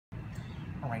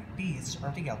Alright, these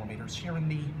are the elevators here in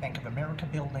the Bank of America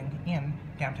building in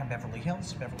downtown Beverly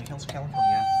Hills,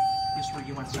 California. These were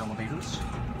U.S. elevators,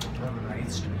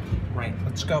 modernized. Right,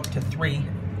 let's go up to 3.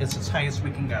 It's as high as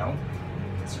we can go.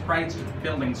 Surprised the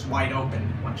building's wide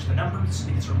open. Watch the numbers.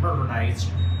 These are modernized.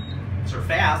 These are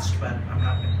fast, but I'm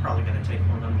not probably going to take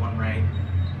more than 1 ride.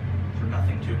 They're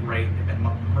nothing too great. They've been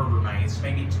modernized.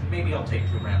 Maybe I'll take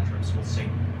 2 round trips. We'll see.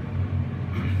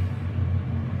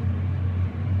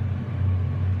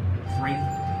 3.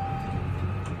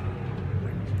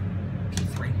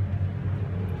 P3.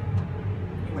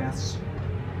 US.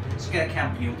 Let's get a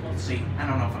cab view. We'll see. I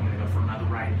don't know if I'm going to go for another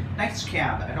ride. Nice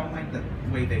cab. I don't like the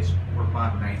way they were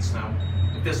modernized, though.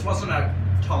 If this wasn't a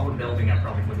taller building, I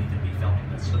probably wouldn't even be filming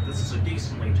this. But this is a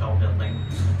decently tall building.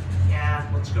 Yeah,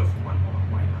 let's go for one more.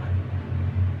 Why not?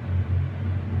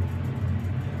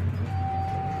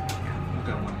 Yeah, we'll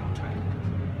go one more time.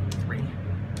 3.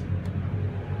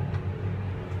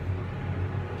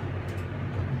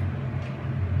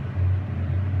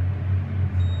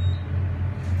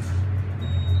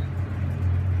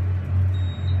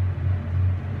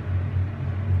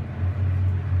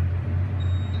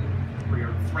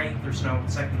 There's no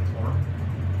 2nd floor. I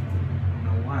don't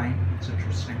know why. It's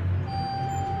interesting.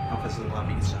 Oh, because the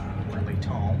lobby's really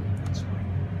tall. That's why.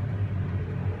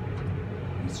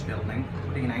 East building.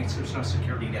 Pretty nice. There's no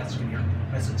security desk in here.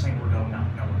 Is it saying we're going up?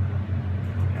 No, we're not.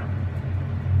 Yeah.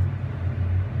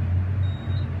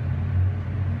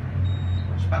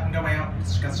 Push button, go out.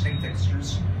 Disgusting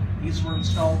fixtures. These were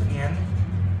installed in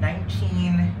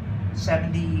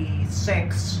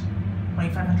 1976.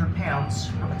 2,500 pounds.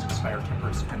 Permits expire,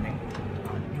 tempers pending.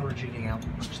 Newer GDL.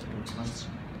 Watch the blue ones.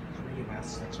 For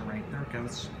US, that's alright. There it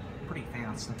goes. Pretty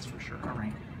fast, that's for sure.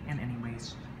 Alright. And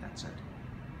anyways, that's it.